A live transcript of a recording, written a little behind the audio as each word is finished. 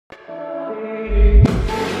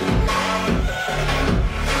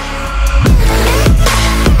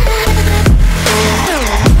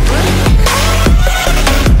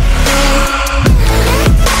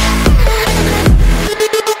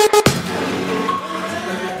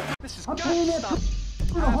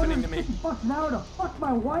$150 an hour to fuck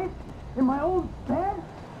my wife in my own bed?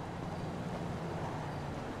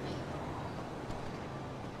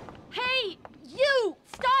 Hey, you!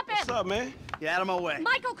 Stop it! What's up, man? Get out of my way.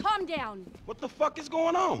 Michael, calm down. What the fuck is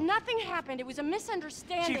going on? Nothing happened. It was a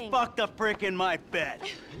misunderstanding. She fucked a prick in my bed.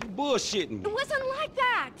 You bullshitting me. It wasn't like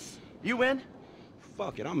that. You in?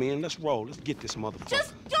 Fuck it, I'm in. Let's roll. Let's get this motherfucker.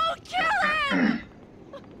 Just don't kill him!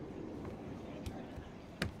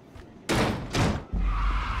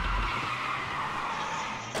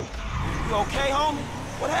 You okay, homie?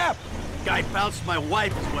 What happened? Guy bounced my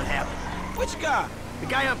wife is what happened. Which guy? The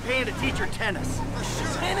guy I'm paying to teach her tennis.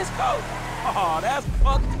 Tennis coach? Oh, that's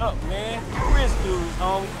fucked up, man. Rich dudes,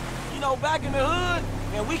 homie. You know, back in the hood,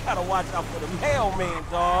 man, we gotta watch out for the mailman,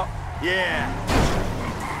 dog. Yeah.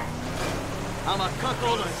 I'm a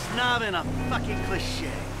cuckold, a snob, and a fucking cliche.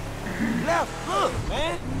 Left hook,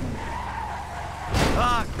 man.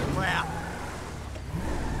 Oh, crap.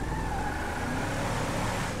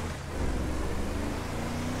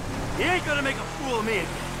 He ain't gonna make a fool of me again.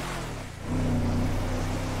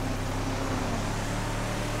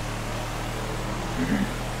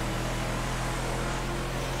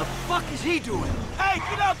 The fuck is he doing? Hey,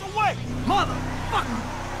 get out the way! Motherfucker!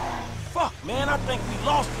 Fuck, man, I think we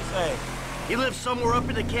lost his ass. He lives somewhere up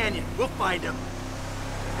in the canyon. We'll find him.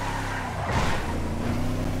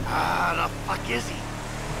 Ah, the fuck is he?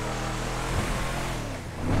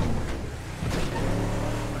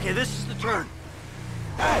 Okay, this is the turn.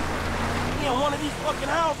 Hey, he in one of these fucking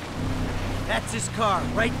houses? That's his car,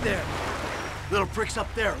 right there. Little prick's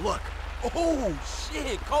up there, look. Oh,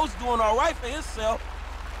 shit, Coach doing all right for himself.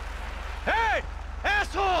 Hey,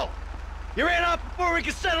 asshole! You ran off before we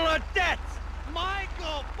could settle our debts!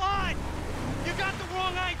 Michael, bud! You got the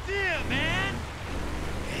wrong idea, man!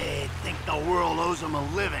 They think the world owes him a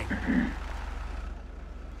living.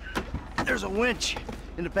 There's a winch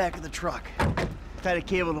in the back of the truck. Tied a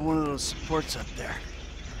cable to one of those supports up there.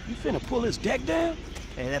 You finna pull his deck down?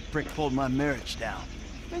 Hey, that prick pulled my marriage down.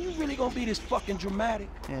 Man, you really gonna be this fucking dramatic?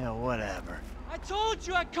 Yeah, whatever. I told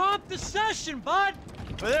you I comped the session, bud!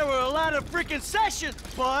 Well, there were a lot of freaking sessions,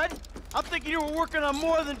 bud! I'm thinking you were working on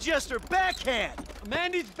more than just her backhand!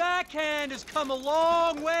 Mandy's backhand has come a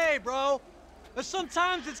long way, bro. But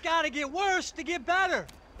sometimes it's gotta get worse to get better.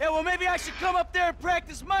 Yeah, well, maybe I should come up there and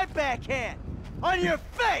practice my backhand! On your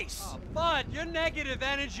face! Oh, bud, your negative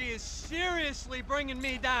energy is seriously bringing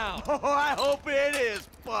me down. Oh, I hope it is,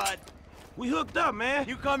 bud! We hooked up, man.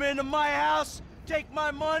 You come into my house, take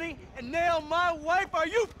my money, and nail my wife? Are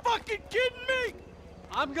you fucking kidding me?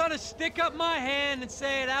 I'm gonna stick up my hand and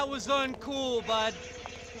say that was uncool, bud.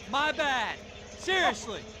 My bad.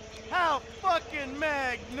 Seriously. How fucking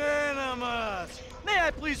magnanimous! May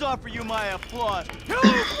I please offer you my applause? You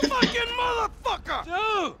fucking motherfucker!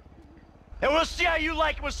 Dude! And we'll see how you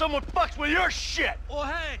like it when someone fucks with your shit! Well,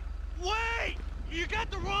 hey, wait! You got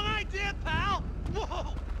the wrong idea, pal!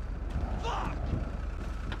 Whoa! Fuck!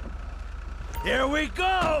 Here we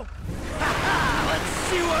go! Let's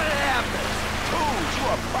see what happens! Dude, you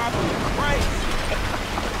are probably crazy.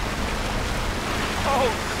 Oh,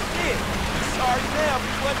 shit. Sorry now if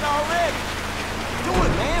you wasn't already. Do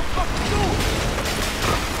it, man. Fucking do it.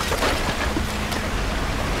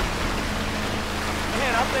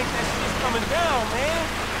 Man, I think that shit's coming down, man.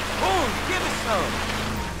 Boom, give it some.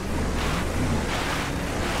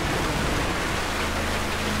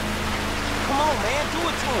 Come on, man, do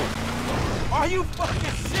it to him. Are you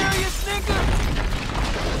fucking serious, nigga?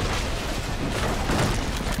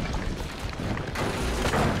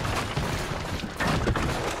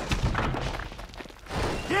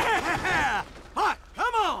 Yeah! Huh,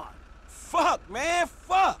 come on! Fuck, man,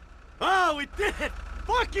 fuck. Oh, we did it!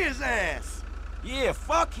 Fuck his ass! Yeah,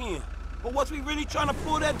 fuck him. But was we really trying to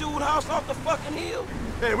pull that dude's house off the fucking hill?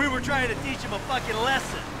 Hey, we were trying to teach him a fucking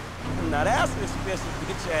lesson. Now that's an expensive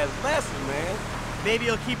bitch-ass lesson, man. Maybe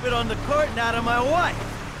he'll keep it on the court and out of my wife.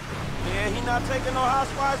 Yeah, he not taking no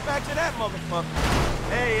housewives back to that motherfucker.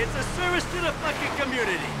 Hey, it's a service to the fucking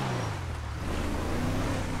community.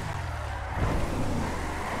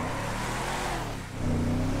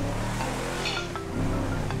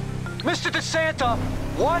 Mr. DeSanta,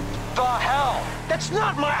 what the hell? That's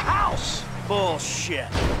not my house! Bullshit.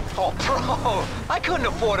 Oh, bro, I couldn't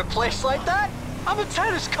afford a place like that. I'm a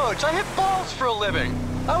tennis coach. I hit balls for a living.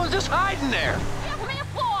 I was just hiding there. Give me a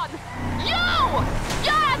phone! You!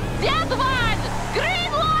 You're a dead one!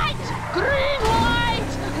 Green light! Green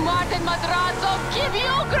Madrazo give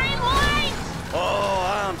you green light?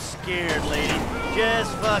 Oh, I'm scared, lady.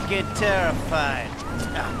 Just fucking terrified.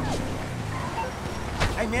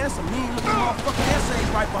 Hey, man, it's a mean-looking motherfucking essay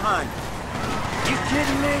right behind you. You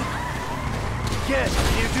kidding me? Kid,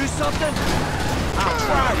 can you do something? I'll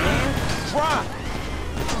try, man. Try.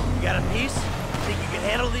 You got a piece? Think you can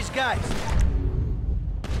handle these guys?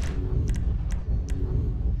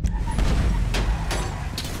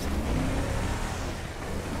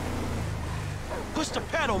 Push the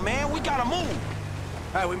pedal, man. We gotta move.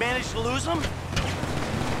 All right, we managed to lose them?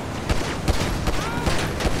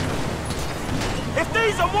 If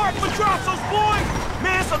these are Mark Madrazo's boys,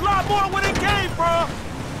 man, it's a lot more where they came from.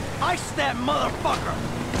 Ice that motherfucker!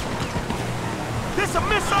 This a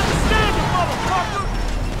misunderstanding, motherfucker.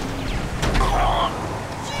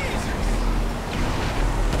 Jesus.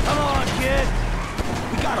 Come on, kid.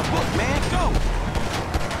 We got a book, man. Go.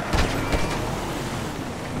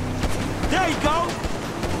 There you go.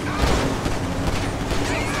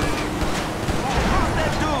 How's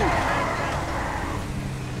that dude?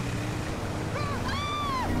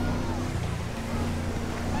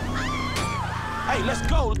 Hey, let's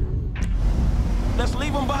go. Let's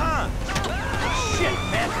leave him behind. Shit,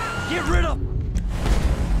 man. Get rid of...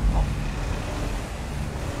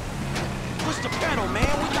 Push the pedal,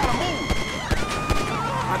 man. We gotta move.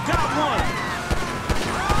 I got one.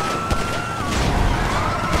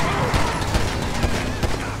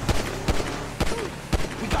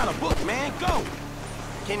 We got a book, man. Go.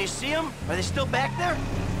 Can you see them? Are they still back there?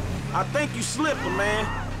 I think you slipped him, man.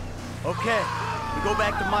 Okay. We go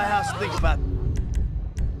back to my house and think about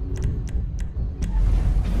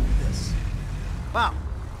this. Wow.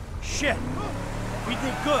 Shit. We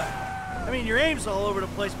did good. I mean, your aim's all over the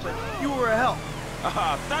place, but you were a help.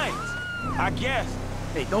 Thanks. I guess.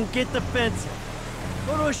 Hey, don't get defensive.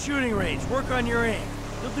 Go to a shooting range, work on your aim.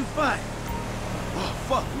 You'll do fine. Oh,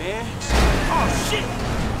 fuck, man. Oh, shit.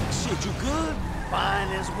 Shit, you good?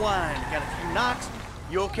 Fine as wine. You got a few knocks.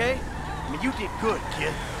 You okay? I mean, you did good,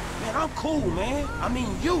 kid. Man, I'm cool, man. I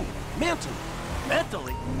mean, you. Mentally.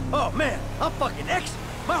 Mentally? Oh, man, I'm fucking excellent.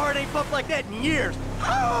 My heart ain't pumped like that in years.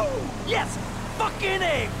 Oh, yes! Fucking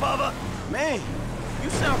A, Bubba! Man, you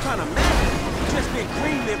sound kind of mad. You just been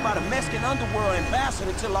greenlit by the Mexican underworld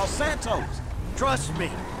ambassador to Los Santos. Trust me,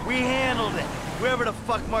 we handled it. Whoever the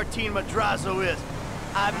fuck Martin Madrazo is,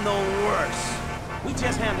 I've known worse. We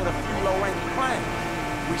just handled a few low-ranking crimes.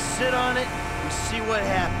 We sit on it, we see what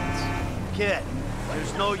happens. Kid,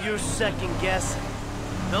 there's no use second-guessing.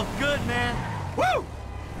 Felt good, man. Woo!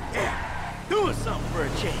 Yeah, doing something for a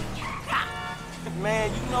change. Ha!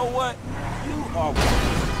 Man, you know what?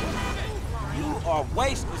 You are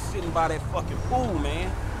wasted sitting by that fucking pool,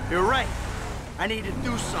 man. You're right. I need to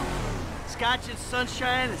do something. Scotch and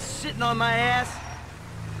sunshine and sitting on my ass?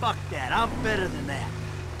 Fuck that, I'm better than that.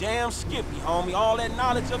 Damn Skippy, homie. All that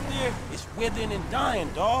knowledge up there is withering and dying,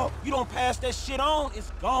 dawg. You don't pass that shit on,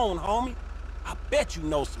 it's gone, homie. I bet you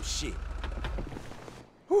know some shit.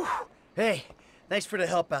 Whew. Hey, thanks for the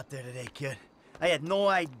help out there today, kid. I had no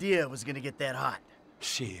idea it was gonna get that hot.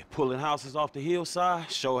 Shit, pulling houses off the hillside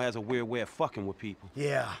sure has a weird way of fucking with people.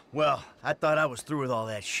 Yeah, well, I thought I was through with all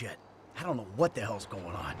that shit. I don't know what the hell's going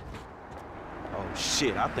on. Oh,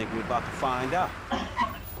 shit, I think we're about to find out.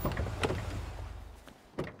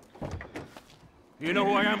 You know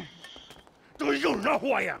who I am? Do you know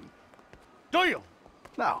who I am? Do you?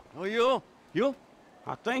 No. Oh, you? You?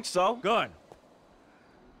 I think so. Good.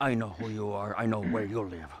 I know who you are. I know where you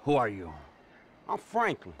live. Who are you? I'm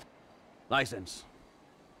Franklin. License.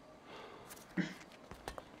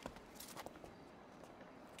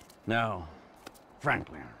 Now,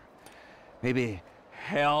 Franklin, maybe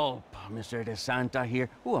help Mr. De Santa here.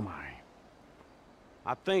 Who am I?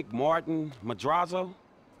 I think Martin Madrazo.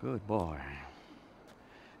 Good boy.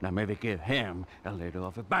 Now maybe give him a little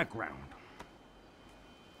of a background.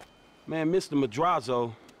 Man, Mr.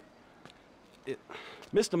 Madrazo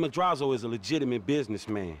is a legitimate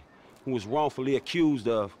businessman who was wrongfully accused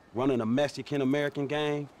of running a Mexican-American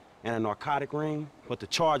gang and a narcotic ring, but the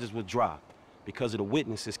charges were dropped because of the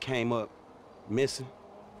witnesses came up missing.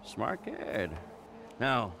 Smart kid.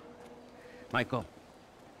 Now, Michael,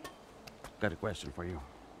 got a question for you.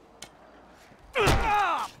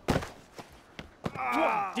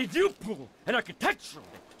 Did you pull an architectural,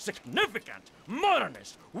 significant,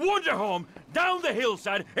 modernist wonder home down the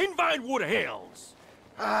hillside in Vinewood Hills?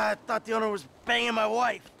 I thought the owner was banging my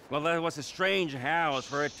wife. Well, that was a strange house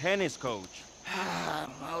for a tennis coach. I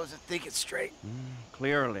wasn't thinking straight.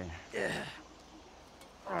 Clearly. Yeah.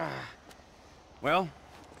 Well,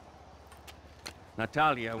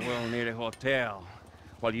 Natalia will need a hotel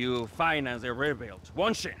while you finance the rebuild,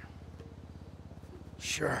 won't she?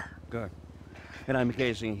 Sure. Good. And I'm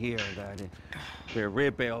guessing here that the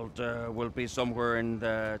rebuild will be somewhere in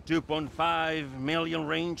the 2.5 million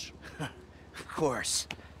range. Of course.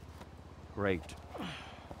 Great.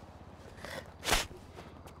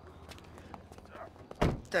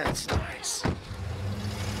 That's nice.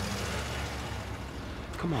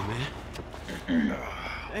 Come on, man.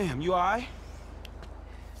 Damn, you all right?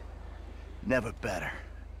 Never better.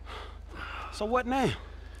 So what now?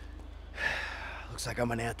 Looks like I'm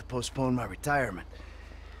gonna have to postpone my retirement.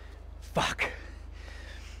 Fuck.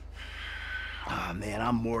 Oh man,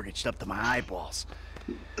 I'm mortgaged up to my eyeballs.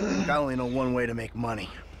 Look, I only know one way to make money.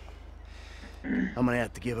 I'm gonna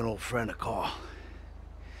have to give an old friend a call.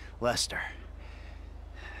 Lester.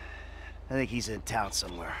 I think he's in town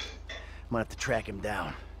somewhere. I'm gonna have to track him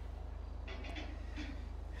down.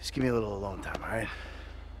 Just give me a little alone time, alright?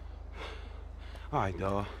 All right,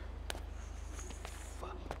 dawg.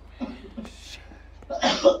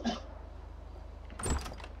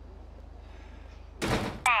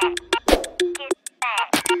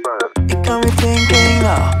 It got me thinking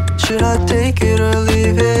now, should I take it or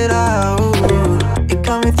leave it out? It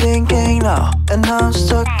got me thinking now, and now I'm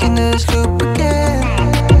stuck in this loop again.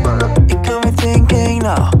 It got me thinking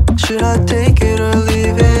now, should I take it or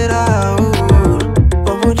leave it out?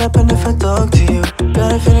 What would happen if I talk to you?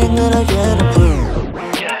 Got a feeling that I get a blue.